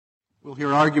We'll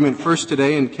hear argument first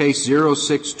today in Case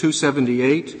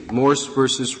 06278, Morse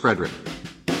versus Frederick.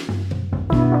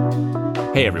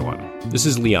 Hey everyone, this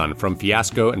is Leon from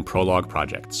Fiasco and Prologue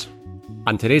Projects.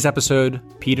 On today's episode,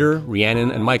 Peter, Rhiannon,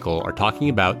 and Michael are talking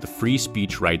about the free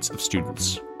speech rights of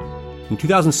students. In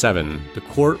 2007, the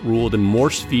court ruled in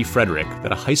Morse v. Frederick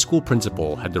that a high school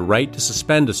principal had the right to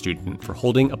suspend a student for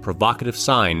holding a provocative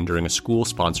sign during a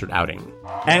school-sponsored outing.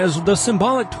 As the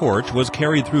symbolic torch was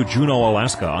carried through Juneau,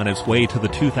 Alaska on its way to the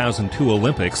 2002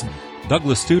 Olympics,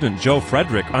 Douglas student Joe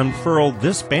Frederick unfurled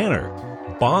this banner,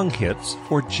 "Bong hits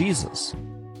for Jesus."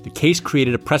 The case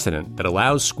created a precedent that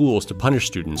allows schools to punish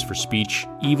students for speech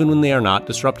even when they are not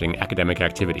disrupting academic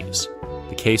activities.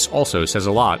 The case also says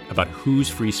a lot about whose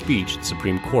free speech the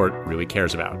Supreme Court really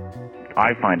cares about.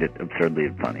 I find it absurdly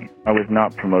funny. I was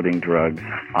not promoting drugs.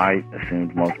 I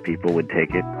assumed most people would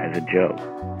take it as a joke.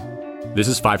 This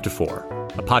is 5 to 4,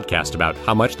 a podcast about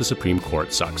how much the Supreme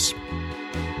Court sucks.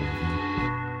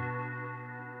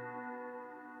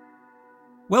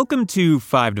 Welcome to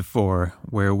 5 to 4,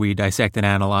 where we dissect and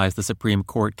analyze the Supreme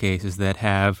Court cases that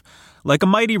have, like a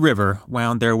mighty river,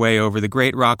 wound their way over the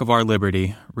great rock of our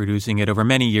liberty, reducing it over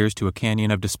many years to a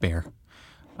canyon of despair.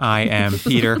 I am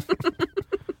Peter.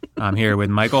 I'm here with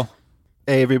Michael.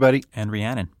 Hey, everybody. And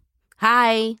Rhiannon.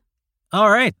 Hi.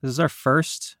 All right. This is our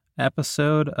first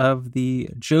episode of the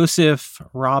Joseph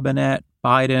Robinette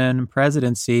Biden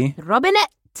presidency. Robinette.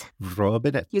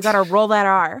 You got to roll that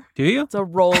R. Do you? It's a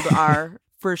rolled R.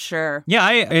 For sure. Yeah,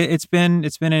 it's been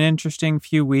an interesting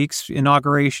few weeks.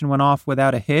 Inauguration went off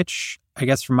without a hitch. I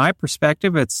guess from my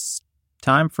perspective, it's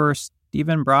time for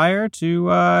Stephen Breyer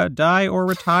to die or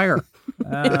retire.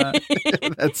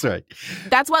 That's right.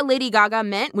 That's what Lady Gaga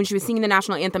meant when she was singing the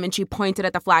national anthem and she pointed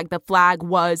at the flag. The flag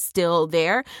was still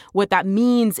there. What that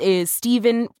means is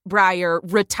Stephen Breyer,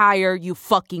 retire, you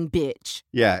fucking bitch.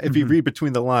 Yeah, if you read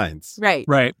between the lines. Right.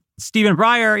 Right. Stephen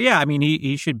Breyer, yeah, I mean,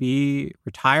 he should be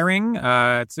retiring.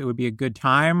 It would be a good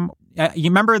time.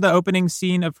 You remember the opening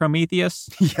scene of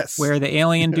Prometheus? Yes. Where the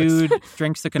alien dude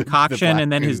drinks the concoction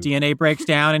and then his DNA breaks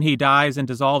down and he dies and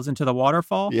dissolves into the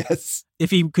waterfall? Yes. If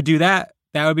he could do that,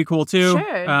 that would be cool too.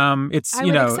 Sure. It's,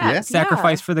 accept,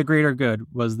 sacrifice for the greater good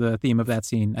was the theme of that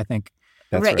scene, I think.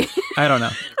 That's right. I don't know.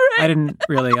 I didn't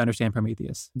really understand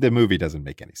Prometheus. The movie doesn't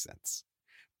make any sense.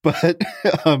 But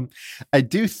I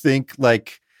do think,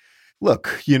 look,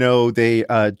 they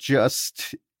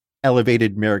just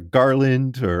elevated Merrick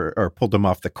Garland or pulled him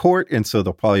off the court. And so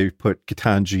they'll probably put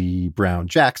Ketanji Brown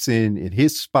Jackson in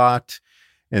his spot.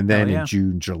 And then in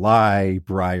June, July,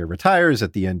 Breyer retires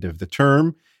at the end of the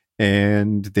term.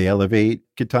 And they elevate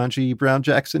Ketanji Brown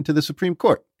Jackson to the Supreme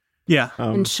Court. Yeah.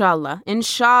 Inshallah,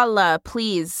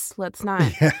 please. Let's not.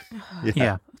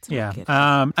 Yeah.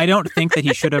 I don't think that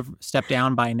he should have stepped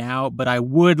down by now, but I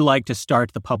would like to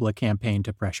start the public campaign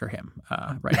to pressure him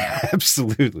right now.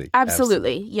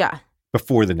 Absolutely. Yeah.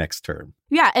 Before the next term.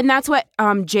 Yeah, and that's what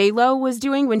J-Lo was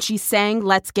doing when she sang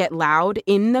Let's Get Loud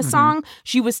in the song.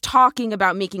 She was talking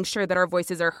about making sure that our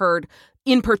voices are heard.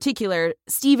 In particular,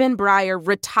 Stephen Breyer,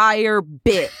 retire,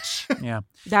 bitch. Yeah.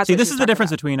 See, this is the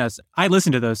difference between us. I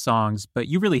listen to those songs, but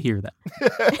you really hear them.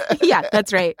 Yeah,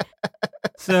 that's right.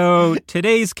 So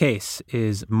today's case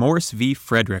is Morse v.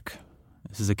 Frederick.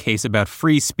 This is a case about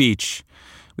free speech.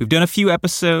 We've done a few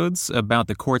episodes about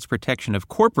the court's protection of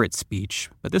corporate speech,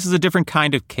 but this is a different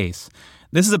kind of case.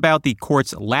 This is about the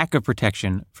court's lack of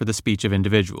protection for the speech of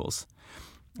individuals.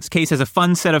 This case has a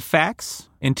fun set of facts.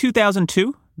 In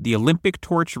 2002, the Olympic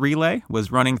torch relay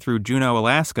was running through Juneau,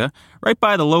 Alaska, right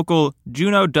by the local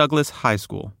Juneau Douglas High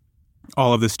School.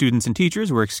 All of the students and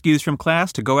teachers were excused from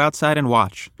class to go outside and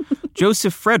watch.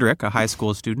 Joseph Frederick, a high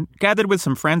school student, gathered with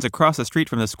some friends across the street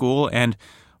from the school, and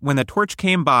when the torch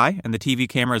came by and the TV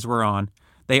cameras were on,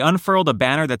 they unfurled a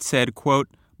banner that said, quote,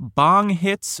 "Bong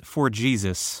hits for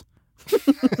Jesus."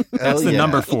 That's the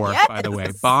number 4, by the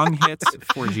way. Bong hits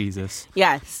for Jesus.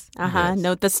 Yes. Yes.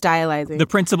 Note the stylizing. The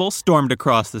principal stormed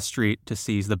across the street to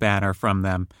seize the banner from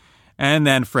them, and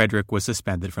then Frederick was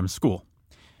suspended from school.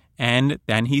 And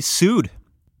then he sued,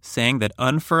 saying that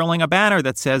unfurling a banner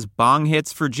that says "Bong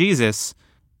hits for Jesus"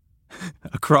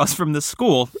 across from the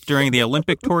school during the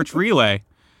Olympic torch relay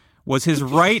was his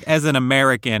right as an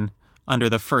American under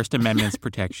the First Amendment's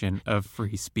protection of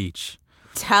free speech.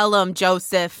 Tell him,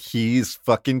 Joseph. He's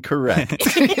fucking correct.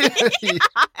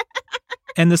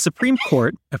 And the Supreme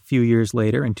Court, a few years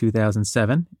later in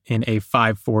 2007, in a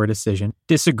 5-4 decision,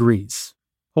 disagrees,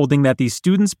 holding that the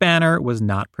student's banner was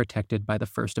not protected by the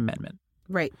First Amendment.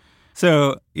 Right.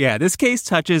 So, yeah, this case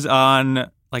touches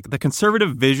on the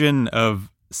conservative vision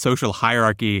of social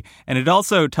hierarchy, and it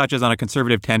also touches on a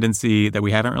conservative tendency that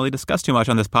we haven't really discussed too much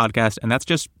on this podcast, and that's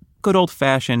just good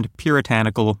old-fashioned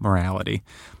puritanical morality.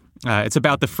 It's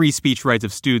about the free speech rights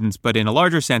of students, but in a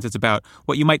larger sense, it's about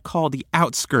what you might call the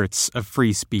outskirts of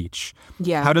free speech.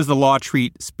 Yeah. How does the law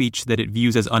treat speech that it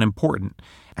views as unimportant?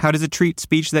 How does it treat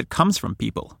speech that comes from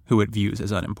people who it views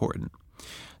as unimportant?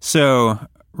 So,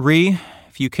 Ree,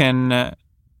 if you can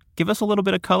give us a little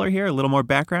bit of color here, a little more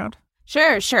background.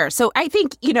 Sure. So I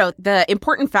think, the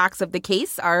important facts of the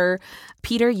case are,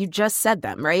 Peter, you just said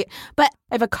them, right? But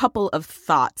I have a couple of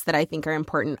thoughts that I think are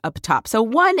important up top. So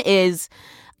one is,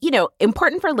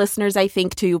 important for listeners, I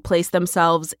think, to place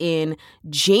themselves in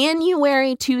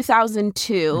January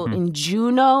 2002 in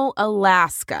Juneau,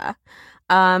 Alaska.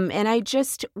 And I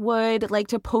just would like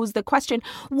to pose the question,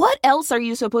 what else are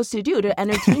you supposed to do to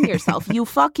entertain yourself? You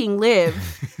fucking live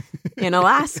in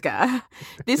Alaska.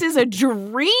 This is a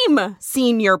dream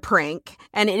senior prank,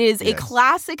 and it is a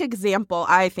classic example,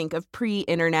 I think, of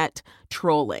pre-internet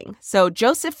trolling. So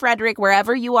Joseph Frederick,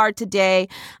 wherever you are today,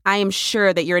 I am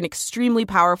sure that you're an extremely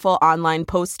powerful online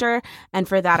poster, and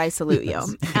for that I salute you.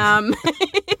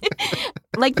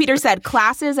 Like Peter said,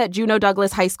 classes at Juneau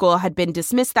Douglas High School had been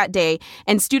dismissed that day,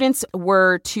 and students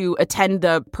were to attend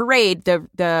the parade,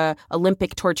 the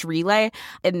Olympic torch relay,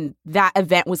 and that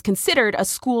event was considered a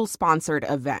school-sponsored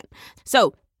event.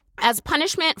 So as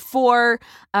punishment for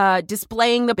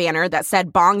displaying the banner that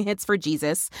said "Bong hits for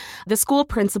Jesus," the school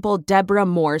principal, Deborah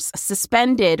Morse,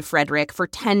 suspended Frederick for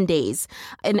 10 days.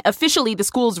 And officially, the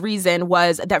school's reason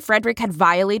was that Frederick had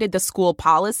violated the school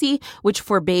policy, which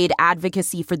forbade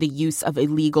advocacy for the use of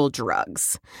illegal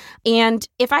drugs. And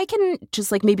if I can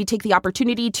just maybe take the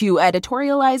opportunity to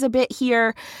editorialize a bit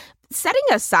here, setting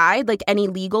aside any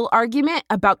legal argument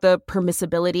about the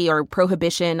permissibility or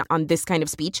prohibition on this kind of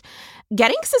speech,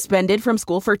 getting suspended from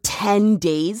school for 10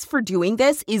 days for doing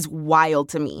this is wild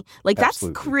to me. That's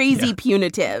crazy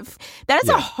punitive. That is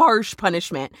a harsh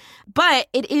punishment. But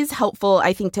it is helpful,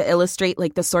 I think, to illustrate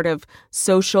the sort of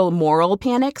social moral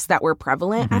panics that were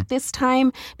prevalent at this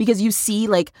time, because you see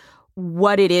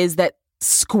what it is that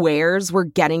squares were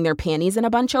getting their panties in a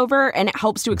bunch over, and it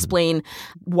helps to explain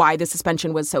why the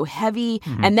suspension was so heavy.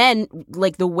 And then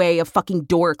the way a fucking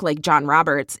dork like John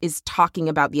Roberts is talking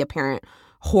about the apparent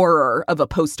horror of a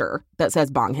poster that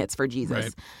says "Bong hits for Jesus."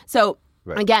 Right. So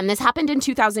again, this happened in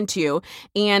 2002,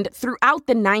 and throughout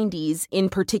the 90s in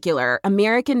particular,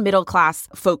 American middle-class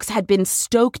folks had been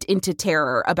stoked into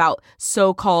terror about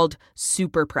so-called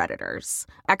super predators.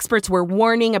 Experts were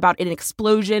warning about an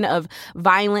explosion of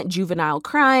violent juvenile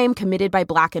crime committed by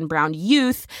Black and brown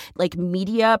youth.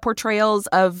 Media portrayals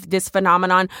of this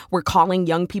phenomenon were calling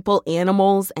young people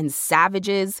animals and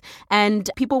savages, and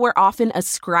people were often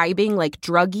ascribing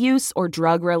drug use or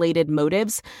drug-related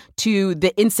motives to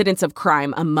the incidence of crime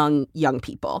among young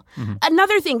people.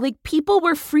 Another thing, people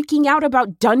were freaking out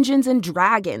about Dungeons and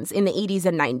Dragons in the 80s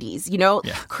and 90s.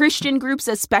 Christian groups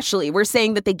especially were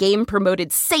saying that the game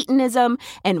promoted Satanism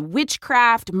and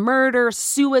witchcraft, murder,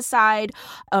 suicide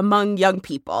among young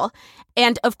people.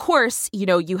 And of course,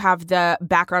 you have the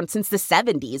background since the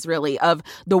 70s, really, of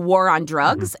the war on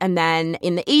drugs. And then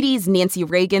in the 80s, Nancy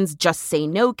Reagan's Just Say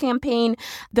No campaign.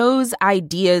 Those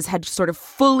ideas had sort of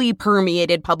fully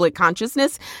permeated public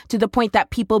consciousness to the point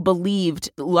that people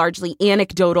believed largely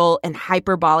anecdotal and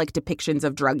hyperbolic depictions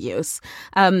of drug use.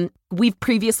 We've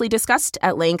previously discussed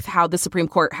at length how the Supreme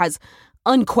Court has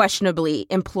unquestionably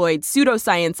employed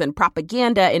pseudoscience and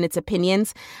propaganda in its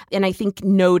opinions. And I think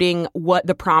noting what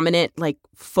the prominent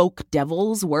folk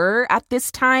devils were at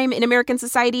this time in American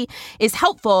society is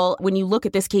helpful when you look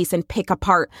at this case and pick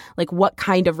apart what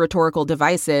kind of rhetorical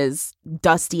devices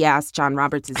dusty ass John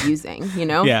Roberts is using,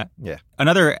 Yeah.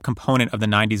 Another component of the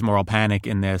 90s moral panic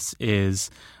in this is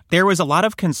there was a lot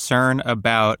of concern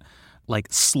about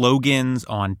slogans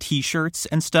on T-shirts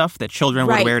and stuff that children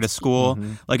would wear to school.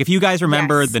 If you guys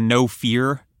remember the No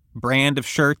Fear brand of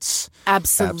shirts.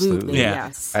 Absolutely.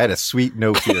 Yes. I had a sweet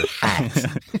No Fear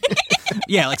hat.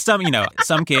 Yeah,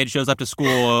 some kid shows up to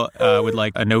school with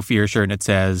a No Fear shirt and it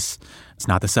says, "It's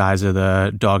not the size of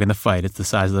the dog in the fight, it's the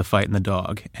size of the fight in the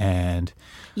dog." And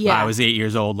I was 8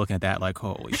 years old looking at that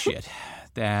holy shit.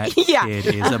 That kid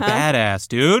is a badass,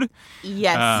 dude.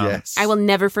 Yes. I will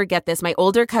never forget this. My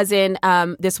older cousin,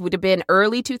 this would have been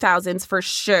early 2000s for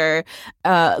sure.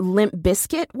 Limp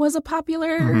Bizkit was a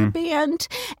popular band.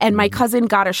 And my cousin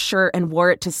got a shirt and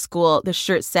wore it to school. The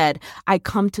shirt said, "I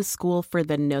come to school for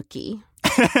the nookie."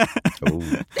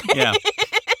 Yeah.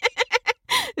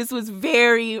 This was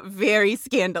very, very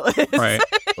scandalous. Right.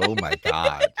 Oh, my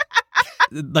God.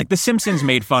 like The Simpsons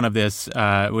made fun of this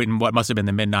in what must have been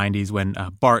the mid-'90s when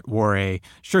Bart wore a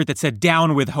shirt that said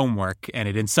 "Down with Homework," and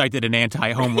it incited an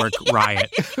anti-homework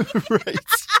riot. Right.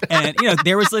 And,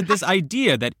 there was like this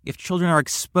idea that if children are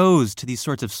exposed to these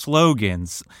sorts of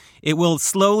slogans, it will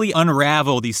slowly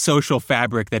unravel the social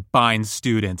fabric that binds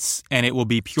students, and it will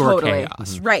be pure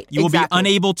chaos. Mm-hmm. Right, You will be exactly.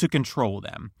 unable to control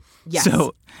them. Yes.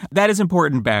 So that is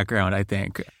important background, I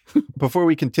think. Before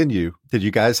we continue, did you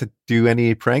guys do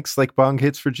any pranks like bong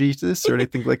hits for Jesus or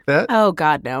anything like that? Oh,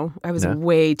 God, no. I was No?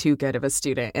 way too good of a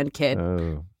student and kid.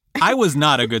 Oh. I was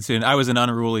not a good student. I was an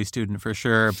unruly student for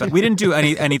sure. But we didn't do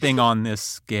anything on this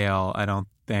scale, I don't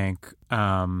think.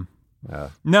 No,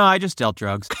 I just dealt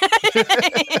drugs.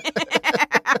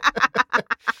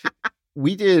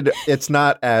 We did, it's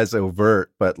not as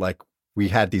overt, but like we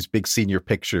had these big senior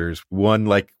pictures. One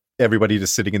like everybody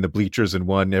just sitting in the bleachers and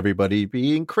one everybody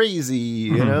being crazy,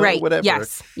 you know, Right. whatever.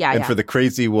 Yes. Yeah, And for the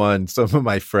crazy one, some of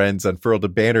my friends unfurled a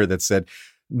banner that said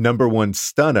 #1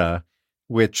 Stunna,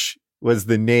 which was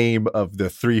the name of the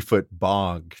 3-foot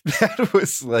bong that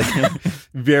was like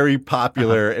very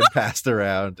popular and passed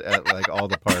around at like all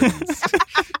the parties.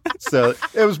 So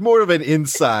it was more of an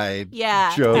inside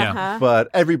joke, but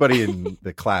everybody in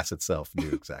the class itself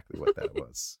knew exactly what that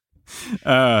was.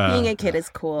 Being a kid is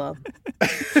cool.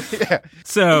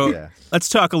 So let's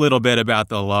talk a little bit about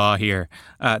the law here.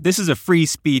 This is a free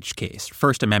speech case,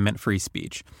 First Amendment free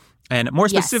speech. And more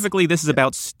specifically, this is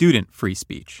about student free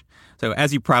speech. So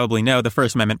as you probably know, the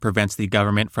First Amendment prevents the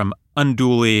government from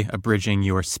unduly abridging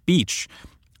your speech.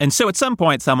 And so at some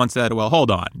point, someone said, well, hold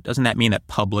on. Doesn't that mean that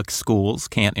public schools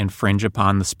can't infringe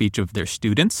upon the speech of their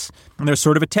students? And there's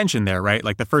sort of a tension there, right?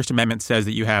 Like the First Amendment says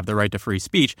that you have the right to free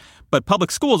speech, but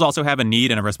public schools also have a need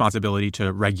and a responsibility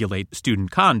to regulate student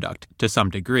conduct to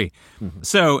some degree. Mm-hmm.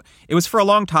 So it was for a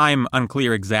long time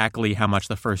unclear exactly how much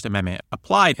the First Amendment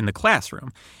applied in the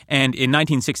classroom. And in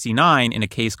 1969, in a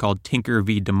case called Tinker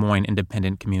v. Des Moines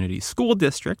Independent Community School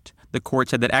District, the court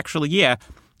said that actually,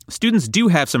 students do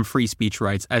have some free speech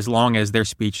rights as long as their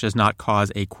speech does not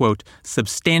cause a, quote,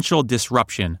 substantial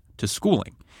disruption to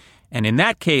schooling. And in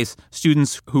that case,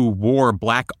 students who wore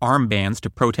black armbands to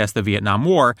protest the Vietnam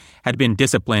War had been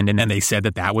disciplined, and then they said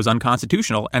that that was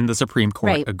unconstitutional, and the Supreme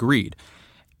Court agreed.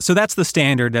 So that's the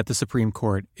standard that the Supreme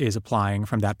Court is applying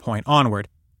from that point onward.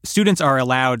 Students are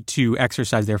allowed to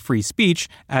exercise their free speech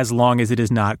as long as it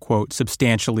is not, quote,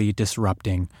 substantially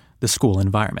disrupting the school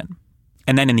environment.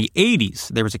 And then in the 80s,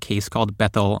 there was a case called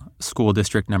Bethel School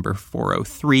District number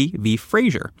 403 v.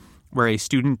 Frazier, where a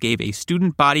student gave a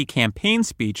student body campaign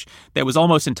speech that was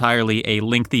almost entirely a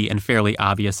lengthy and fairly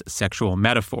obvious sexual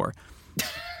metaphor.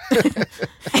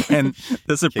 And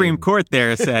the Supreme Court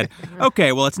there said,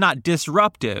 okay, well, it's not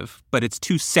disruptive, but it's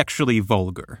too sexually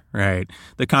vulgar, right?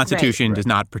 The Constitution does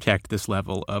not protect this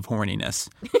level of horniness.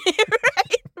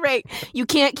 Right. You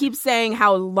can't keep saying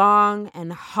how long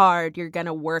and hard you're going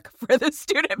to work for the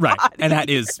student body. And that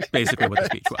is basically what the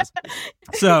speech was.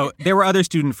 So there were other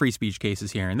student free speech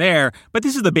cases here and there, but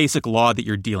this is the basic law that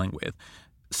you're dealing with.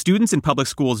 Students in public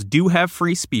schools do have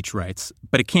free speech rights,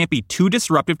 but it can't be too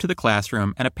disruptive to the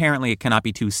classroom, and apparently it cannot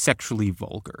be too sexually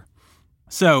vulgar.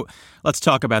 So let's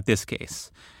talk about this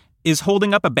case. Is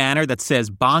holding up a banner that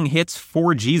says "Bong hits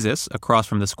for Jesus" across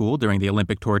from the school during the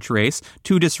Olympic torch race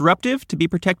too disruptive to be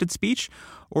protected speech?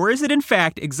 Or is it, in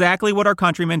fact, exactly what our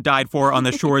countrymen died for on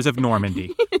the shores of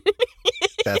Normandy?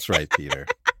 That's right, Peter.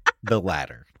 The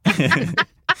latter.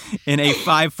 In a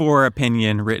 5-4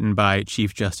 opinion written by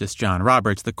Chief Justice John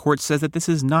Roberts, the court says that this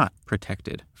is not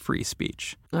protected free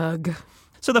speech. Ugh.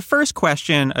 So the first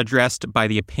question addressed by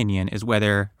the opinion is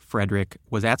whether Frederick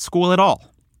was at school at all.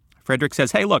 Frederick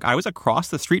says, hey, look, I was across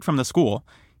the street from the school.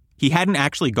 He hadn't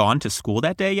actually gone to school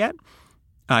that day yet.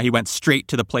 He went straight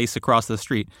to the place across the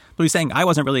street. So he's saying, I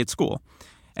wasn't really at school.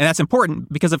 And that's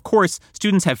important because, of course,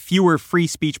 students have fewer free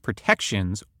speech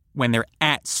protections when they're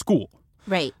at school.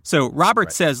 Right. So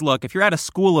Roberts says, look, if you're at a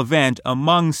school event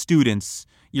among students,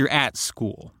 you're at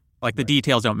school. Like the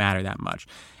details don't matter that much.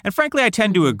 And frankly, I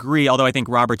tend to agree, although I think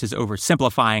Roberts is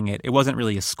oversimplifying it. It wasn't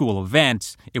really a school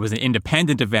event. It was an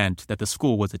independent event that the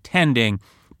school was attending.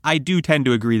 I do tend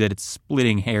to agree that it's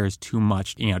splitting hairs too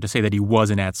much, to say that he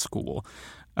wasn't at school.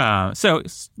 So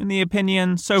in the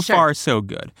opinion, so far, so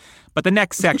good. But the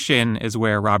next section is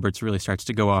where Roberts really starts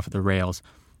to go off the rails.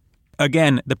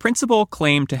 Again, the principal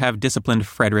claimed to have disciplined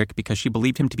Frederick because she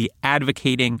believed him to be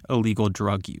advocating illegal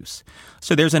drug use.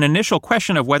 So there's an initial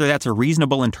question of whether that's a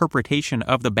reasonable interpretation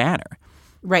of the banner.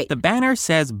 Right. The banner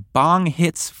says "Bong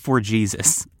hits for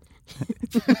Jesus."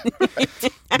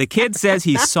 The kid says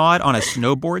he saw it on a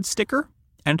snowboard sticker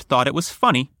and thought it was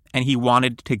funny, and he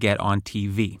wanted to get on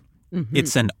TV. Mm-hmm.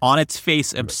 It's an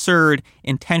on-its-face, absurd,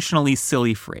 intentionally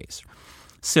silly phrase.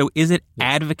 So is it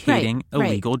advocating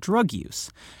illegal drug use?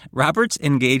 Roberts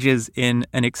engages in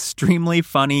an extremely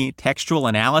funny textual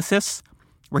analysis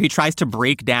where he tries to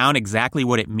break down exactly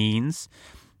what it means.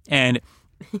 And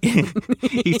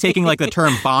he's taking like the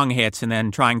term bong hits and then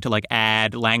trying to like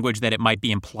add language that it might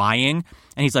be implying.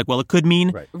 And he's like, well, it could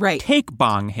mean take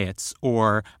bong hits,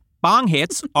 or bong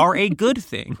hits are a good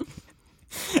thing.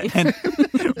 And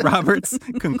Roberts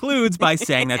concludes by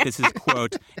saying that this is,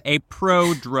 quote, a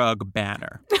pro-drug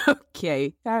banner.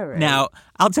 Okay, all right. Now,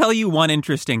 I'll tell you one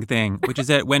interesting thing, which is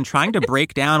that when trying to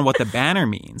break down what the banner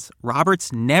means,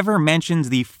 Roberts never mentions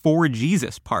the for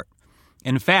Jesus part.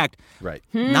 In fact,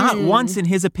 not once in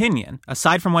his opinion,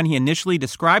 aside from when he initially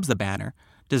describes the banner,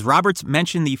 does Roberts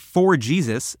mention the for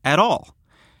Jesus at all.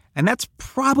 And that's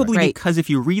probably because if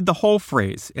you read the whole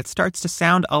phrase, it starts to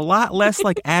sound a lot less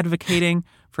like advocating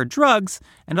for drugs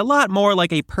and a lot more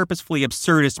like a purposefully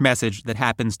absurdist message that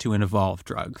happens to involve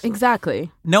drugs.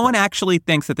 Exactly. No one actually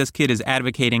thinks that this kid is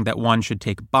advocating that one should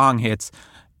take bong hits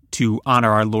to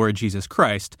honor our Lord Jesus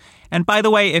Christ. And by the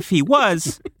way, if he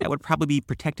was, that would probably be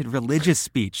protected religious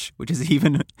speech, which is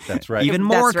even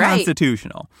more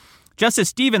constitutional. Justice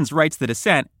Stevens writes the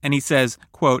dissent, and he says,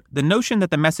 quote, the notion that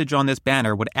the message on this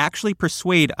banner would actually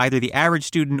persuade either the average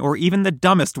student or even the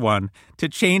dumbest one to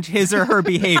change his or her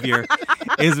behavior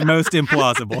is most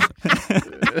implausible.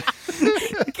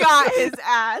 Got his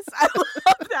ass. I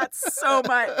love that so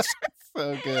much.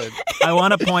 So good. I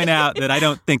want to point out that I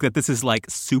don't think that this is like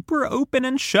super open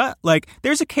and shut. Like,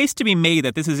 there's a case to be made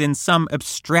that this is in some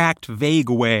abstract, vague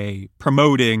way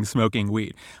promoting smoking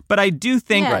weed. But I do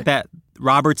think that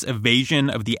Roberts'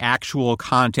 evasion of the actual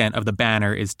content of the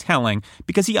banner is telling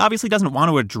because he obviously doesn't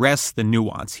want to address the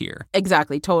nuance here.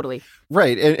 Exactly, totally.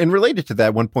 Right. And related to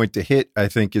that, one point to hit, I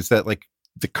think, is that like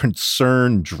the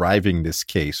concern driving this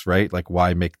case, right? Like,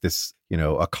 why make this,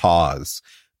 a cause,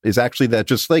 is actually that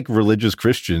just like religious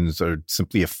Christians are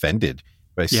simply offended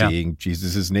by seeing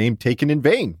Jesus' name taken in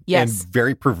vain. Yes. And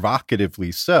very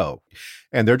provocatively so.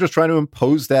 And they're just trying to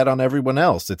impose that on everyone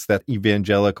else. It's that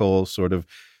evangelical sort of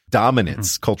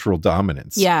dominance, cultural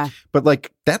dominance. Yeah. But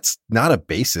like, that's not a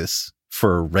basis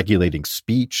for regulating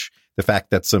speech. The fact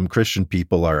that some Christian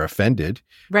people are offended.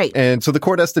 Right. And so the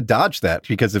court has to dodge that,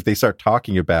 because if they start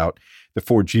talking about the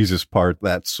for Jesus part,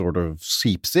 that sort of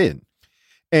seeps in.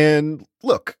 And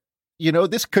look,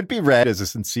 this could be read as a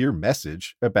sincere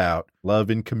message about love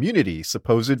and community,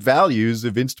 supposed values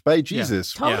evinced by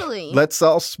Jesus. Yeah, totally. Yeah. Let's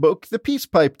all smoke the peace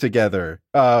pipe together.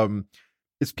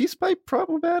 Is peace pipe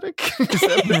problematic? Is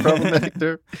that the problematic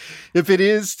term? If it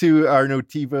is, to our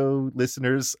Notivo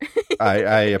listeners,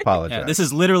 I apologize. Yeah, this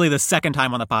is literally the second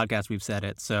time on the podcast we've said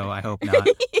it, so I hope not.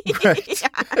 Right.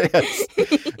 Yes.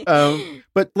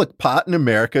 But look, pot in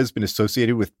America has been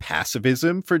associated with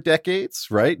pacifism for decades,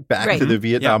 right? Back to the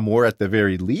Vietnam War at the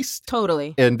very least.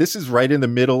 Totally. And this is right in the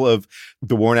middle of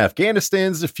the war in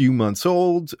Afghanistan's a few months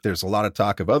old. There's a lot of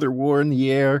talk of other war in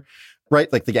the air. Right?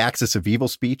 Like the axis of evil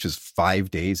speech is 5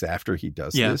 days after he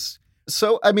does this.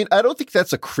 So, I mean, I don't think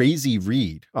that's a crazy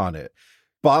read on it.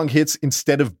 Bong hits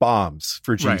instead of bombs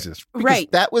for Jesus. Because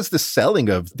that was the selling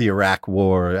of the Iraq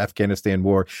war, Afghanistan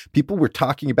war. People were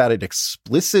talking about it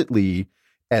explicitly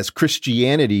as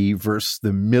Christianity versus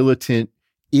the militant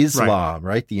Islam,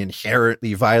 right? The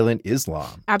inherently violent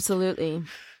Islam. Absolutely.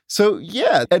 So,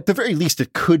 yeah, at the very least,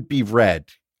 it could be read,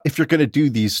 if you're going to do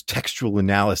these textual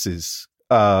analyses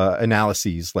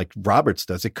like Roberts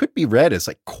does, it could be read as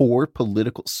like core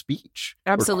political speech.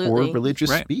 Absolutely. Or core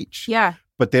religious speech. Yeah.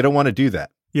 But they don't want to do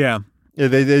that. Yeah.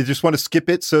 They just want to skip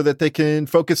it so that they can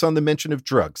focus on the mention of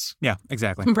drugs. Yeah,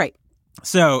 exactly. Right.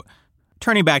 So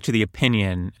turning back to the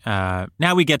opinion,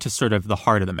 now we get to sort of the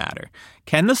heart of the matter.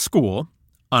 Can the school,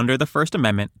 under the First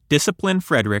Amendment, discipline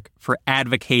Frederick for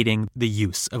advocating the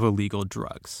use of illegal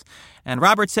drugs? And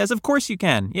Roberts says, of course you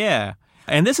can. Yeah.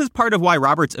 And this is part of why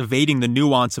Roberts evading the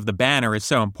nuance of the banner is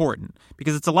so important,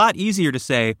 because it's a lot easier to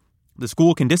say the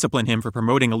school can discipline him for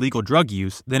promoting illegal drug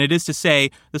use than it is to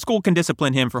say the school can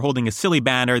discipline him for holding a silly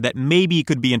banner that maybe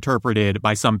could be interpreted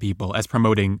by some people as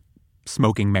promoting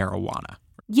smoking marijuana.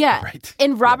 Yeah. Right.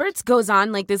 And Roberts goes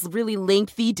on like this really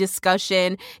lengthy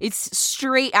discussion. It's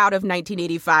straight out of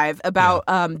 1985 about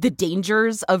the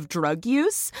dangers of drug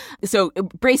use. So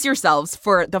brace yourselves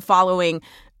for the following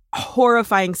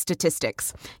horrifying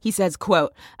statistics. He says,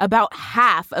 quote, about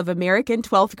half of American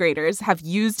 12th graders have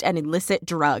used an illicit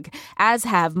drug, as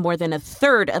have more than a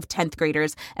third of 10th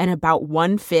graders and about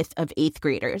 1/5 of 8th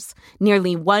graders.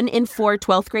 Nearly 1 in 4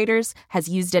 12th graders has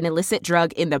used an illicit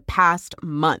drug in the past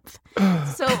month.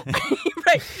 So,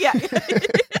 right, yeah.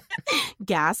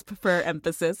 Gasp for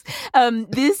emphasis.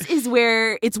 This is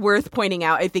where it's worth pointing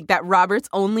out, I think, that Roberts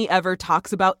only ever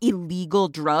talks about illegal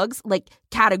drugs, like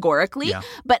categorically. Yeah.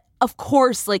 But of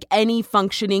course, like any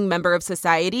functioning member of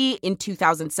society in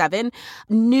 2007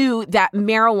 knew that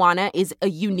marijuana is a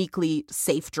uniquely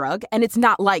safe drug and it's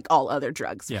not like all other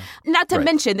drugs. Yeah. Not to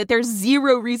mention that there's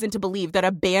zero reason to believe that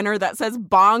a banner that says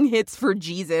bong hits for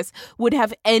Jesus would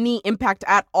have any impact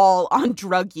at all on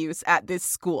drug use at this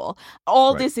school.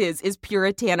 All this is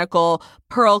puritanical,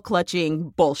 pearl-clutching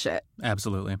bullshit.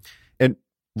 Absolutely. And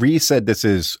Rhee said this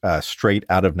is straight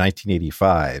out of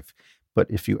 1985. But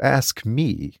if you ask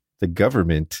me, the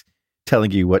government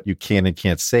telling you what you can and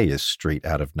can't say is straight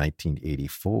out of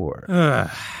 1984.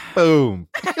 Boom.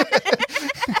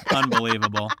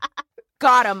 Unbelievable.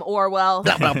 Got him, Orwell.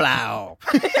 Blah, blah, blah.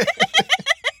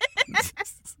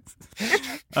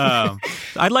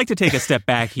 I'd like to take a step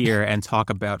back here and talk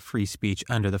about free speech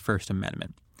under the First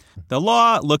Amendment. The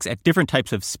law looks at different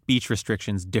types of speech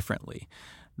restrictions differently.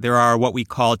 There are what we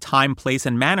call time, place,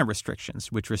 and manner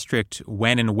restrictions, which restrict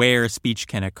when and where speech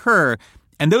can occur,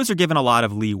 and those are given a lot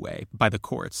of leeway by the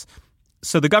courts.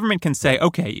 So the government can say,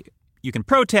 okay, you can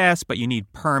protest, but you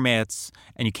need permits,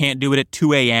 and you can't do it at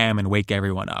 2 a.m. and wake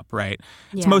everyone up, right?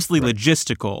 It's mostly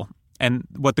logistical. And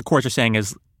what the courts are saying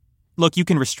is, look, you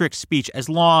can restrict speech as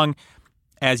long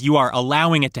as you are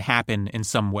allowing it to happen in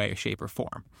some way, shape, or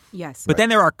form. Yes. But then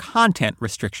there are content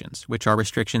restrictions, which are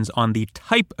restrictions on the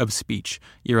type of speech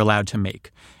you're allowed to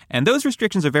make. And those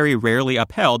restrictions are very rarely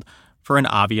upheld for an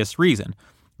obvious reason.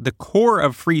 The core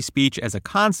of free speech as a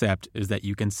concept is that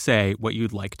you can say what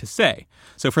you'd like to say.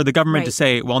 So for the government to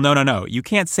say, well, no, you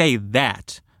can't say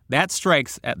that, that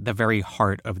strikes at the very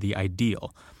heart of the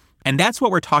ideal. And that's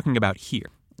what we're talking about here.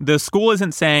 The school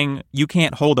isn't saying you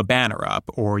can't hold a banner up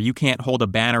or you can't hold a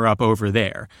banner up over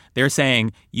there. They're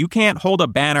saying you can't hold a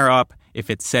banner up if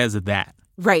it says that.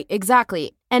 Right,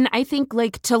 exactly. And I think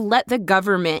like to let the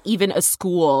government, even a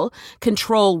school,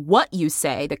 control what you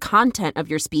say, the content of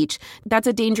your speech, that's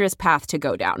a dangerous path to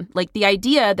go down. Like the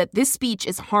idea that this speech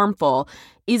is harmful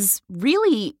is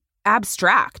really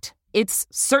abstract. It's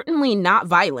certainly not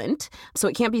violent, so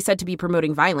it can't be said to be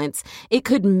promoting violence. It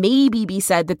could maybe be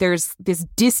said that there's this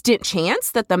distant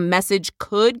chance that the message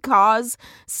could cause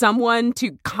someone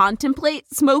to contemplate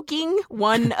smoking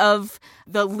one of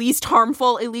the least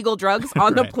harmful illegal drugs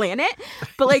on the planet.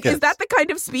 But like, is that the kind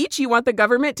of speech you want the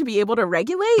government to be able to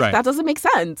regulate? Right. That doesn't make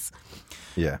sense.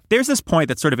 Yeah. There's this point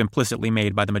that's sort of implicitly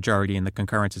made by the majority in the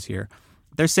concurrences here.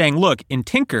 They're saying, look, in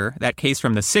Tinker, that case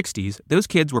from the 60s, those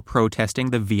kids were protesting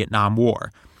the Vietnam War.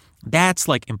 That's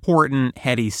like important,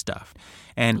 heady stuff.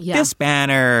 And this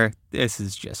banner, this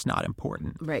is just not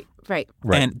important. Right.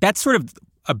 And that's sort of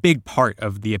a big part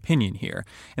of the opinion here.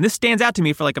 And this stands out to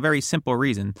me for like a very simple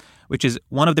reason, which is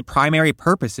one of the primary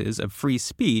purposes of free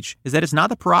speech is that it's not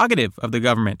the prerogative of the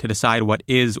government to decide what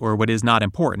is or what is not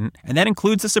important. And that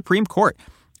includes the Supreme Court.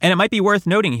 And it might be worth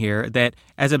noting here that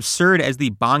as absurd as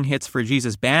the Bong Hits for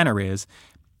Jesus banner is,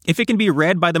 if it can be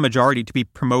read by the majority to be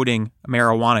promoting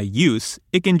marijuana use,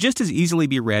 it can just as easily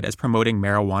be read as promoting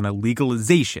marijuana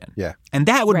legalization. Yeah. And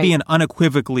that would be an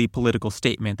unequivocally political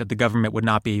statement that the government would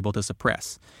not be able to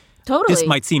suppress. Totally. This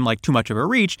might seem like too much of a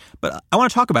reach, but I want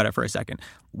to talk about it for a second.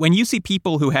 When you see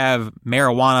people who have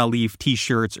marijuana leaf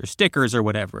T-shirts or stickers or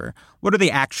whatever, what are they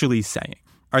actually saying?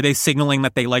 Are they signaling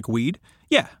that they like weed?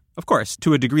 Yeah. Of course,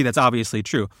 to a degree, that's obviously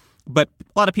true. But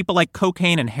a lot of people like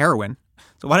cocaine and heroin.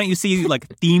 So why don't you see like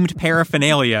themed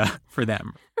paraphernalia for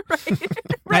them?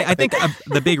 Right. I think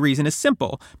the big reason is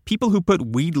simple. People who put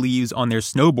weed leaves on their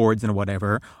snowboards and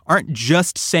whatever aren't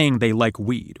just saying they like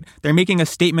weed. They're making a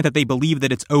statement that they believe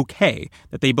that it's okay,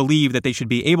 that they believe that they should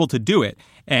be able to do it,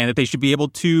 and that they should be able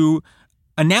to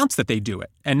announce that they do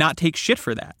it and not take shit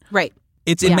for that. Right.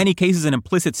 It's in many cases an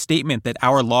implicit statement that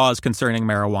our laws concerning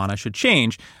marijuana should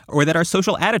change or that our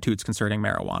social attitudes concerning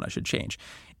marijuana should change.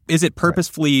 Is it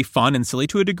purposefully fun and silly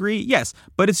to a degree? Yes,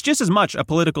 but it's just as much a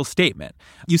political statement.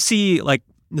 You see, like,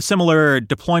 the similar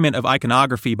deployment of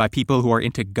iconography by people who are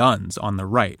into guns on the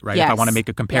right? If I want to make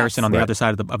a comparison on the other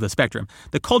side of the spectrum.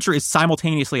 The culture is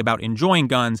simultaneously about enjoying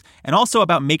guns and also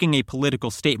about making a political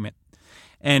statement.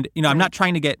 And, I'm not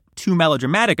trying to get too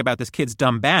melodramatic about this kid's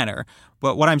dumb banner,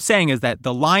 but what I'm saying is that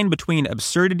the line between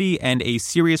absurdity and a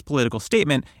serious political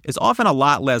statement is often a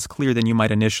lot less clear than you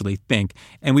might initially think,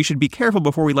 and we should be careful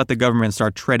before we let the government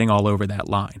start treading all over that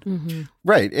line. Mm-hmm.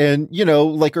 Right. And,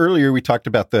 like earlier we talked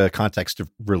about the context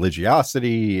of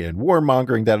religiosity and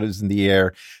warmongering that is in the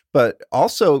air, but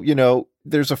also,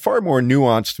 there's a far more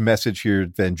nuanced message here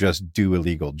than just do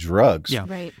illegal drugs. Yeah.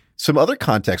 Right. Some other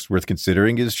context worth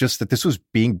considering is just that this was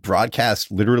being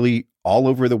broadcast literally all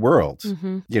over the world.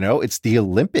 Mm-hmm. It's the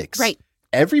Olympics. Right.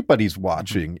 Everybody's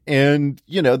watching. And,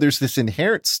 there's this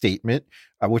inherent statement,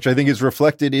 which I think is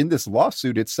reflected in this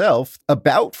lawsuit itself,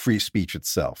 about free speech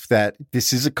itself, that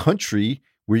this is a country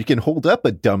where you can hold up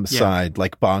a dumb sign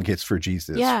like bong hits for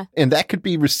Jesus. Yeah. And that could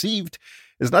be received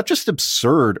as not just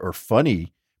absurd or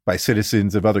funny by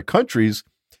citizens of other countries,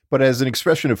 but as an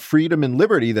expression of freedom and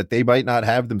liberty that they might not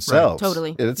have themselves. Right,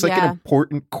 totally. It's like an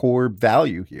important core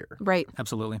value here. Right.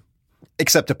 Absolutely.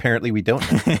 Except apparently we don't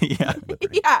have Yeah.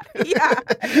 Yeah.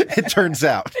 it turns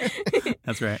out.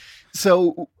 That's right.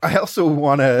 So I also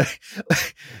want to,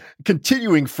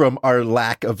 continuing from our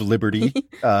lack of liberty,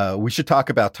 we should talk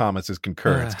about Thomas's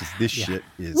concurrence, because this shit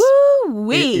is,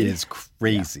 Woo-wee. it is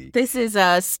crazy. This is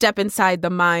a step inside the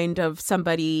mind of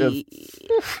somebody.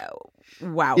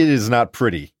 Wow. It is not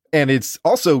pretty. And it's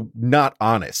also not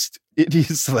honest. It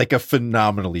is like a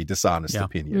phenomenally dishonest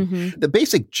opinion. Mm-hmm. The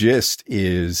basic gist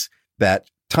is that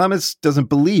Thomas doesn't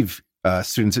believe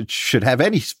students should have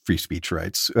any free speech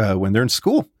rights when they're in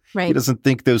school. Right. He doesn't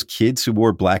think those kids who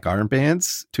wore black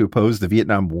armbands to oppose the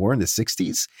Vietnam War in the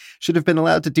 60s should have been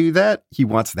allowed to do that. He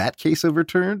wants that case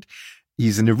overturned.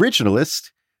 He's an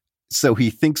originalist, so he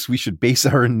thinks we should base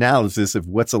our analysis of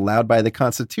what's allowed by the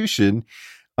Constitution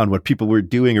on what people were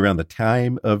doing around the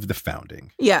time of the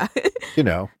founding. Yeah.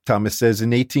 Thomas says in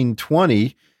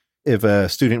 1820, if a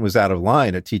student was out of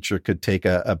line, a teacher could take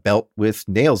a belt with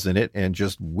nails in it and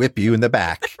just whip you in the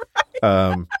back.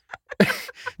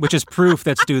 Which is proof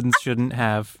that students shouldn't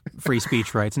have free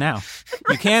speech rights now.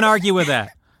 You can't argue with that.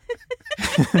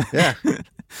 Yeah.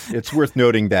 It's worth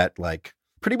noting that,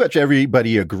 pretty much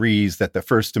everybody agrees that the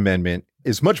First Amendment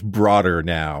is much broader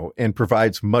now and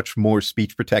provides much more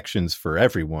speech protections for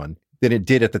everyone than it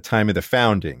did at the time of the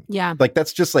founding. Yeah.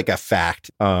 That's just a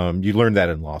fact. You learn that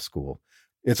in law school.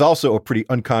 It's also a pretty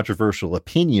uncontroversial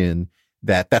opinion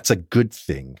that that's a good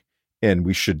thing and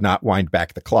we should not wind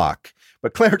back the clock.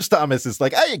 But Clarence Thomas is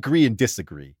I agree and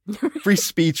disagree. Free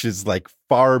speech is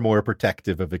far more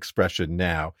protective of expression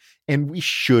now, and we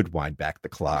should wind back the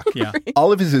clock. Yeah.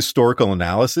 All of his historical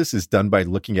analysis is done by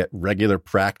looking at regular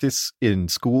practice in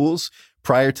schools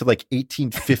prior to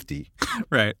 1850.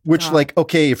 Right. Which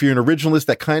okay, if you're an originalist,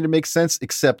 that kind of makes sense,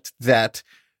 except that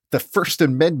the First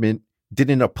Amendment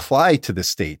didn't apply to the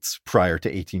states prior to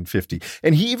 1850.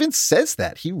 And he even says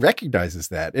that. He recognizes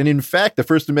that. And in fact, the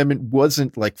First Amendment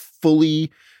wasn't fully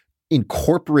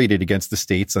incorporated against the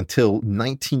states until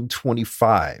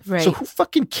 1925. Right. So who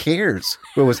fucking cares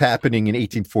what was happening in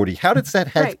 1840? How does that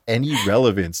have any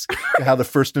relevance to how the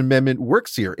First Amendment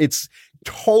works here? It's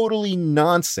totally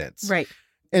nonsense. Right.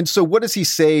 And so what does he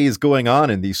say is going on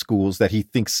in these schools that he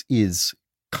thinks is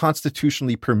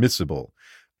constitutionally permissible?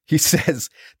 He says,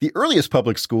 the earliest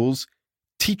public schools,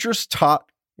 teachers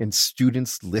taught and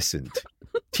students listened.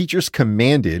 Teachers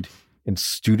commanded and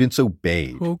students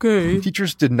obeyed. Okay.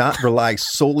 Teachers did not rely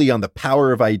solely on the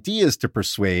power of ideas to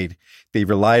persuade. They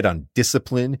relied on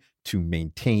discipline to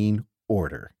maintain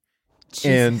order. Jesus.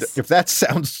 And if that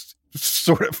sounds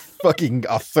sort of fucking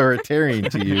authoritarian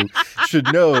to you,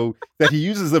 should know that he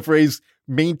uses the phrase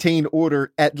maintain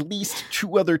order at least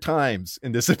 2 other times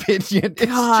in this opinion. It's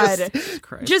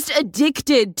God. Just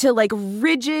addicted to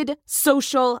rigid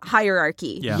social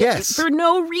hierarchy. Yeah. Yes. For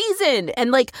no reason.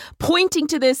 And pointing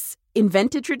to this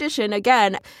invented tradition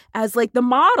again as the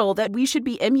model that we should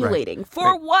be emulating.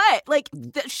 For what?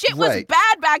 The shit was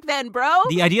bad back then, bro.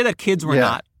 the idea that kids were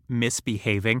not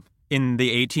misbehaving in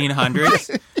the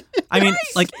 1800s. I mean,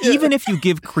 even if you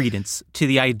give credence to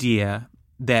the idea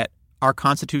that our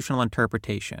constitutional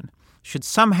interpretation should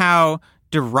somehow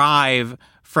derive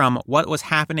from what was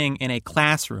happening in a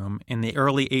classroom in the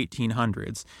early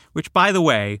 1800s, which, by the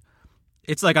way,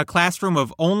 it's a classroom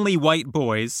of only white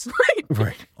boys,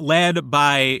 right, led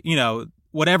by,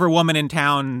 whatever woman in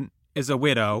town is a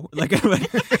widow,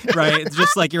 right? It's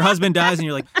just your husband dies and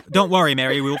you're don't worry,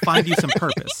 Mary, we will find you some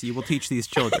purpose. You will teach these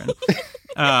children.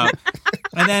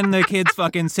 And then the kids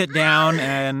fucking sit down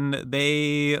and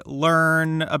they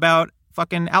learn about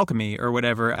fucking alchemy or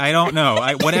whatever. I don't know.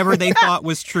 Whatever they thought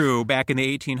was true back in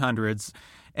the 1800s.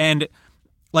 And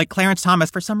Clarence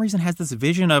Thomas, for some reason, has this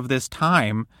vision of this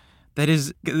time that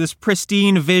is this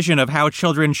pristine vision of how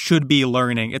children should be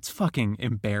learning. It's fucking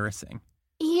embarrassing.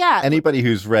 Yeah. Anybody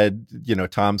who's read,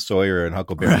 Tom Sawyer and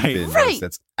Huckleberry Finn knows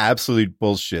that's absolute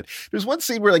bullshit. There's one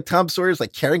scene where Tom Sawyer's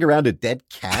carrying around a dead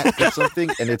cat or something,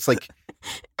 and it's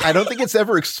I don't think it's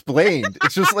ever explained.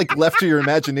 It's just left to your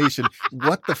imagination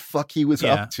what the fuck he was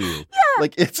up to. Yeah.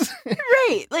 Like, it's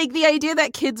right. Like, the idea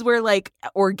that kids were, like,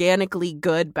 organically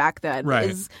good back then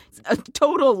is a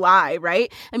total lie,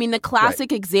 right? I mean, the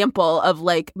classic example of,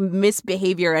 like,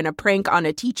 misbehavior and a prank on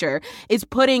a teacher is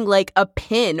putting, like, a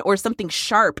pin or something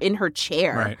sharp in her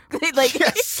chair. Right. Like,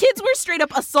 kids were straight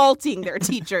up assaulting their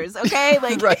teachers, okay?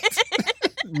 Like,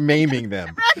 maiming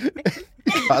them,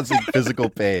 causing physical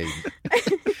pain.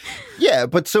 Yeah,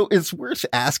 but so it's worth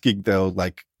asking, though,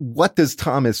 like, what does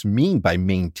Thomas mean by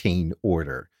maintain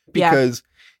order? Because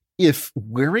if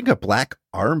wearing a black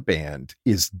armband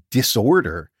is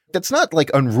disorder, that's not, like,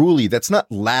 unruly, that's not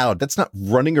loud, that's not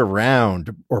running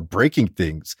around or breaking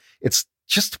things. It's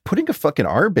just putting a fucking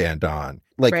armband on.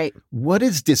 Like, what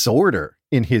is disorder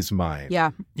in his mind?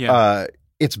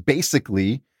 It's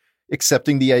basically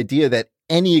accepting the idea that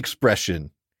any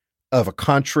expression of a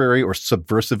contrary or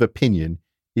subversive opinion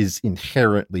is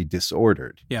inherently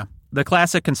disordered. Yeah. The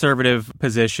classic conservative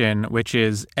position, which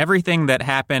is everything that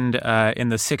happened in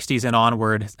the 60s and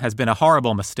onward has been a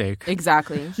horrible mistake.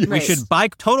 Exactly. We should, by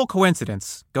total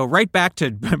coincidence, go right back to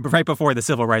right before the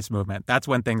Civil Rights Movement. That's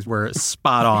when things were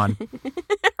spot on.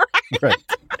 Right.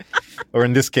 Or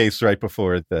in this case, right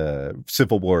before the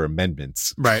Civil War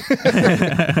amendments. Right.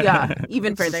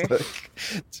 Even further.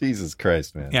 Jesus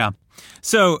Christ, man. Yeah.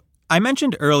 So I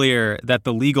mentioned earlier that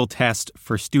the legal test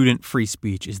for student free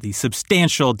speech is the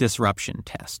substantial disruption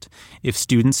test. If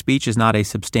student speech is not a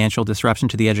substantial disruption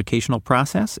to the educational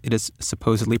process, it is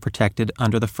supposedly protected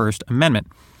under the First Amendment.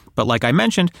 But like I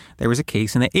mentioned, there was a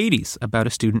case in the 80s about a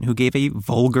student who gave a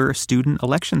vulgar student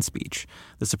election speech.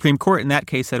 The Supreme Court in that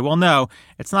case said, well, no,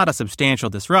 it's not a substantial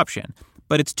disruption,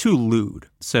 but it's too lewd,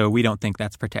 so we don't think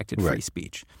that's protected free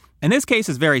speech. And this case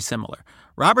is very similar.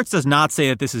 Roberts does not say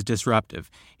that this is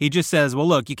disruptive. He just says, well,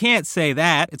 look, you can't say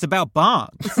that. It's about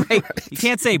bongs. You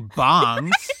can't say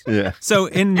bongs. So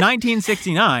in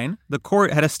 1969, the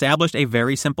court had established a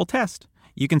very simple test.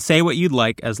 You can say what you'd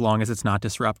like as long as it's not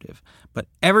disruptive. But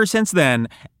ever since then,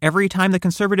 every time the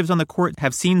conservatives on the court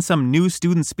have seen some new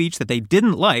student speech that they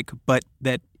didn't like, but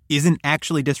that isn't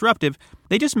actually disruptive,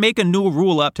 they just make a new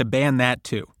rule up to ban that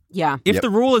too. Yeah. If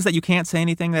the rule is that you can't say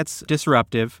anything that's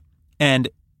disruptive, and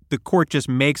the court just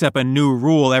makes up a new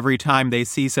rule every time they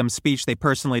see some speech they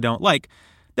personally don't like,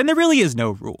 then there really is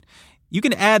no rule. You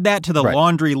can add that to the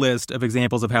laundry list of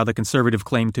examples of how the conservative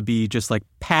claim to be just like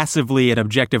passively and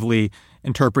objectively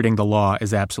interpreting the law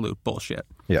is absolute bullshit.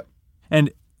 Yeah.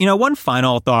 And, you know, one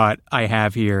final thought I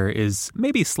have here is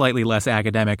maybe slightly less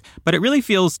academic, but it really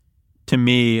feels to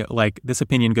me like this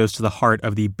opinion goes to the heart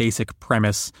of the basic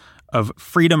premise of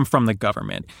freedom from the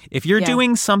government. If you're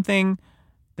doing something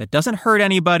that doesn't hurt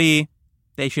anybody,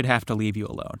 they should have to leave you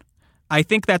alone. I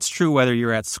think that's true whether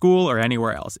you're at school or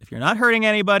anywhere else. If you're not hurting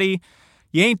anybody,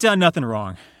 you ain't done nothing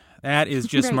wrong. That is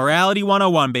just morality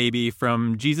 101, baby,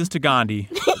 from Jesus to Gandhi,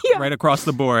 right across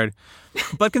the board.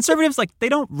 But conservatives, like, they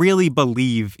don't really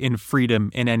believe in freedom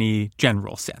in any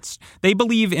general sense. They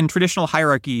believe in traditional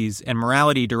hierarchies and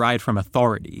morality derived from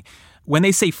authority. When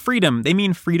they say freedom, they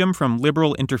mean freedom from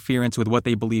liberal interference with what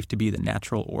they believe to be the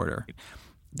natural order.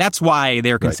 That's why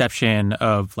their conception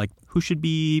of, like, who should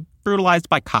be brutalized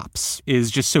by cops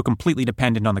is just so completely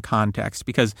dependent on the context,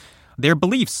 because their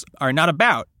beliefs are not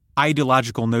about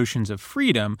ideological notions of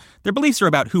freedom. Their beliefs are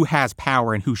about who has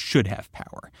power and who should have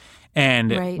power.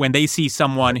 And when they see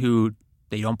someone who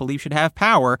they don't believe should have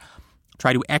power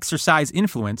try to exercise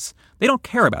influence, they don't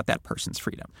care about that person's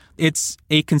freedom. It's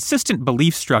a consistent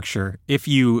belief structure if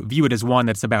you view it as one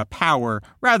that's about power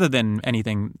rather than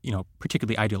anything, you know,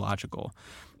 particularly ideological.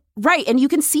 Right. And you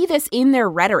can see this in their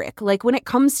rhetoric. Like, when it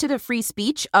comes to the free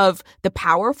speech of the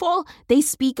powerful, they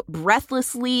speak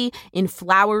breathlessly in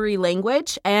flowery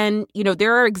language. And, you know,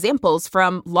 there are examples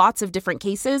from lots of different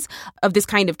cases of this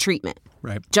kind of treatment.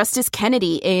 Right. Justice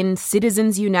Kennedy in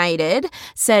Citizens United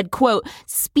said, quote,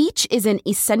 "Speech is an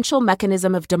essential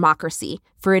mechanism of democracy,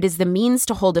 for it is the means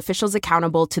to hold officials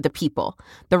accountable to the people.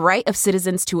 The right of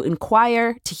citizens to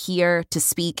inquire, to hear, to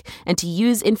speak, and to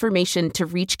use information to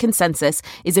reach consensus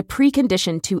is a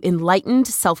precondition to enlightened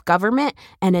self-government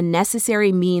and a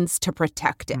necessary means to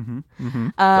protect it."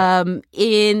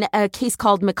 In a case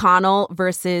called McConnell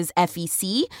versus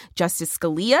FEC, Justice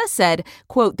Scalia said,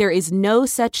 quote, "There is no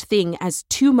such thing as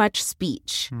too much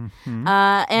speech."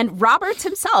 And Roberts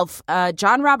himself,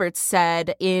 John Roberts,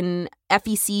 said in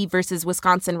FEC versus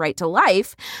Wisconsin right to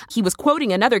life, he was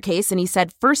quoting another case and he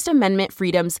said, First Amendment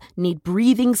freedoms need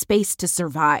breathing space to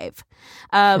survive.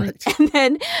 And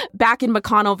then back in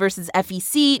McConnell versus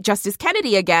FEC, Justice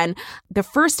Kennedy again, the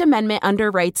First Amendment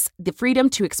underwrites the freedom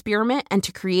to experiment and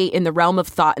to create in the realm of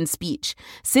thought and speech.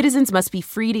 Citizens must be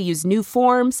free to use new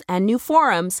forms and new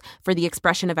forums for the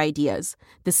expression of ideas.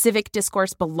 The civic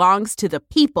discourse belongs to the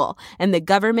people, and the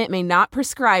government may not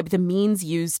prescribe the means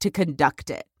used to conduct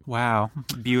it. Wow.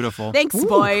 Beautiful. Thanks,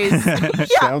 boys.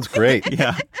 Sounds great.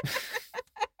 Yeah.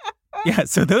 Yeah,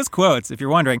 so those quotes, if you're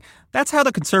wondering, that's how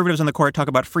the conservatives on the court talk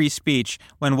about free speech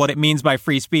when what it means by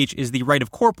free speech is the right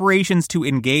of corporations to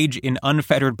engage in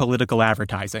unfettered political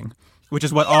advertising, which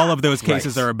is what all of those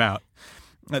cases are about.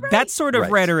 That sort of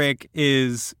rhetoric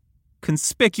is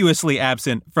conspicuously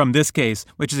absent from this case,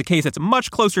 which is a case that's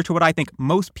much closer to what I think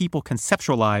most people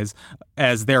conceptualize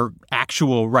as their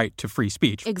actual right to free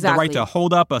speech. Exactly. The right to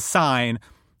hold up a sign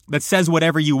that says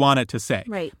whatever you want it to say.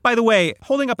 Right. By the way,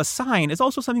 holding up a sign is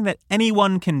also something that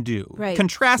anyone can do. Right.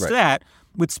 Contrast that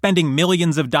with spending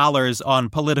millions of dollars on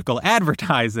political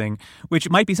advertising, which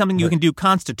might be something you can do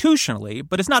constitutionally,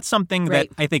 but it's not something that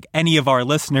I think any of our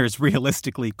listeners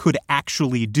realistically could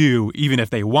actually do, even if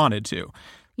they wanted to.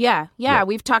 Yeah.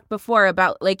 We've talked before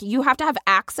about, like, you have to have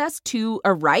access to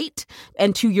a right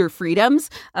and to your freedoms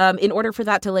in order for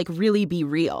that to, like, really be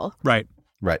real. Right.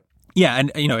 Yeah,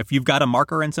 and, you know, if you've got a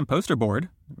marker and some poster board,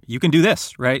 you can do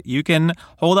this, right? You can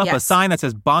hold up a sign that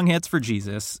says bong hits for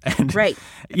Jesus. And,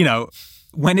 you know,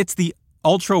 when it's the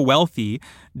ultra-wealthy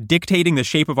dictating the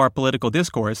shape of our political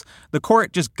discourse, the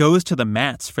court just goes to the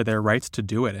mats for their rights to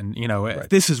do it. And, you know,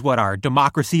 this is what our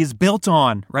democracy is built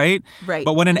on, right?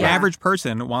 But when an average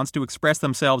person wants to express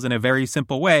themselves in a very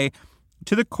simple way,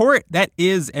 to the court, that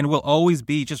is and will always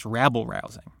be just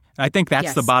rabble-rousing. I think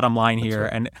that's the bottom line here.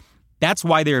 And that's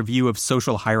why their view of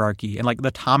social hierarchy and, like,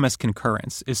 the Thomas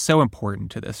concurrence is so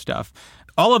important to this stuff.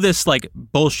 All of this, like,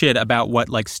 bullshit about what,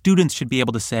 like, students should be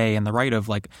able to say and the right of,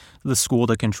 like, the school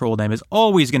to control them is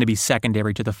always going to be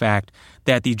secondary to the fact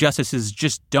that the justices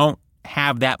just don't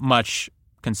have that much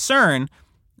concern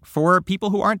for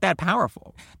people who aren't that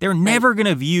powerful. They're never going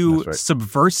to view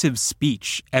subversive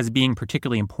speech as being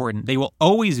particularly important. They will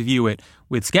always view it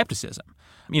with skepticism.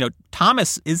 You know,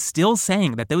 Thomas is still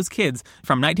saying that those kids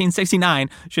from 1969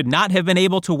 should not have been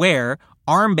able to wear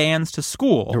armbands to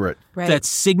school that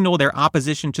signal their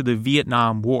opposition to the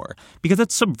Vietnam War because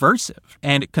it's subversive.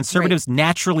 And conservatives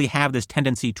naturally have this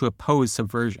tendency to oppose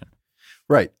subversion.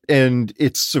 Right. And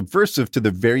it's subversive to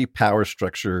the very power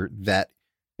structure that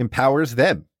empowers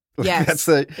them. Yes, that's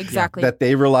the exactly. That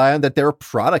they rely on, that they're a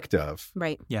product of.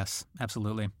 Right. Yes,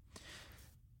 absolutely.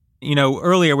 You know,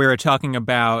 earlier we were talking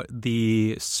about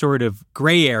the sort of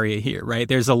gray area here, right?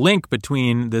 There's a link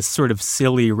between this sort of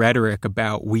silly rhetoric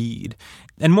about weed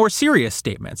and more serious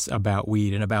statements about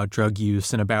weed and about drug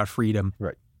use and about freedom.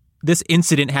 Right. This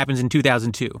incident happens in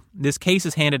 2002. This case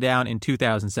is handed down in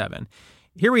 2007.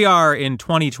 Here we are in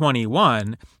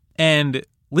 2021, and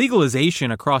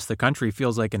legalization across the country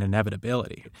feels like an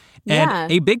inevitability. And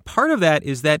a big part of that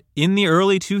is that in the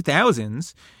early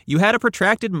 2000s, you had a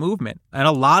protracted movement, and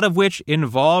a lot of which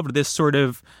involved this sort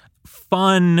of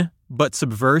fun but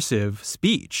subversive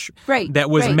speech that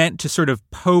was meant to sort of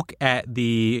poke at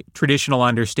the traditional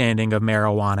understanding of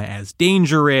marijuana as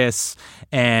dangerous.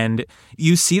 And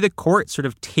you see the court sort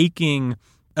of taking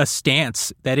a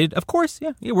stance that it, of course,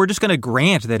 we're just going to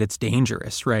grant that it's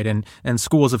dangerous, right? And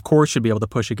schools, of course, should be able to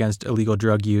push against illegal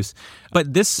drug use.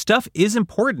 But this stuff is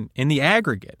important in the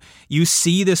aggregate. You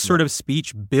see this sort of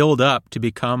speech build up to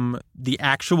become the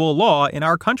actual law in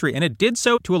our country. And it did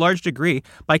so to a large degree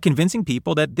by convincing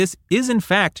people that this is, in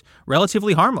fact,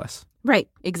 relatively harmless. Right,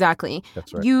 exactly.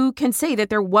 That's right. You can say that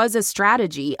there was a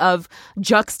strategy of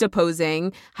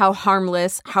juxtaposing how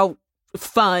harmless, how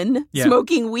fun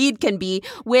smoking weed can be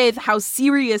with how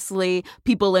seriously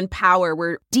people in power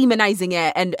were demonizing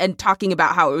it and talking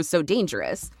about how it was so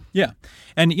dangerous. Yeah.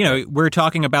 And, you know, we're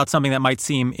talking about something that might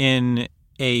seem in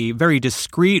a very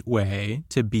discreet way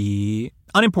to be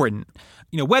unimportant.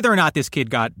 You know, whether or not this kid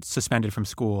got suspended from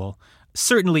school,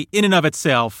 certainly in and of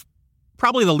itself,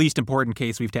 probably the least important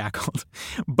case we've tackled.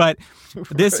 But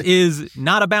this is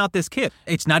not about this kid.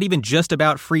 It's not even just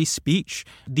about free speech.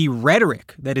 The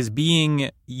rhetoric that is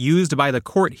being used by the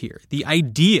court here, the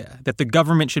idea that the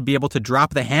government should be able to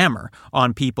drop the hammer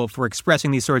on people for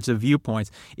expressing these sorts of viewpoints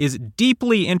is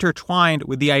deeply intertwined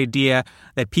with the idea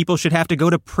that people should have to go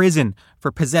to prison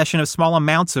for possession of small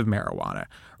amounts of marijuana.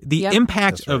 The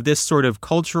impact of this sort of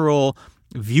cultural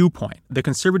viewpoint, the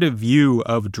conservative view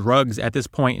of drugs at this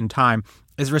point in time,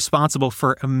 is responsible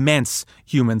for immense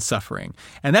human suffering.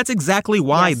 And that's exactly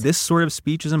why this sort of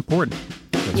speech is important.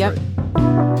 That's Yep.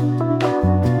 right.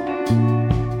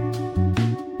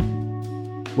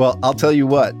 Well, I'll tell you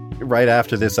what. Right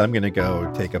after this, I'm going to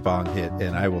go take a bong hit,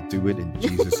 and I will do it in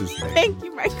Jesus' name. Thank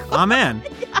you, Michael. Amen.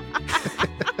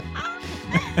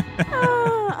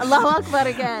 Allahu Akbar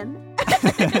again.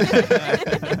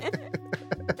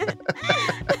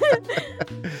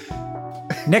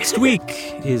 Next week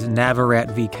is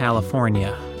Navarrete v.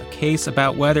 California, a case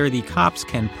about whether the cops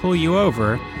can pull you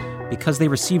over because they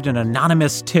received an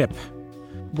anonymous tip.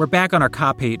 We're back on our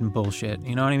cop hate and bullshit.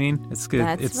 You know what I mean? It's good.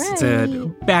 That's It's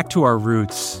right. back to our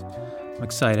roots. I'm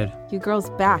excited. You girls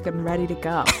back. I'm ready to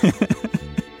go.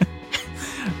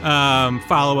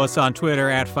 Follow us on Twitter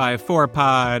at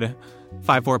 54pod,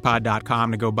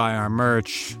 54pod.com to go buy our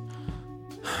merch.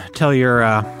 Tell your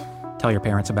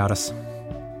parents about us.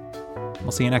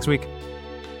 We'll see you next week.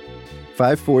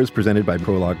 5-4 is presented by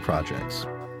Prologue Projects.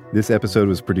 This episode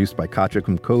was produced by Katja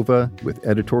Kumkova with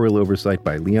editorial oversight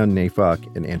by Leon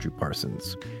Nafok and Andrew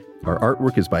Parsons. Our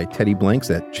artwork is by Teddy Blanks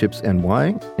at Chips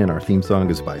NY, and our theme song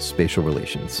is by Spatial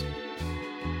Relations.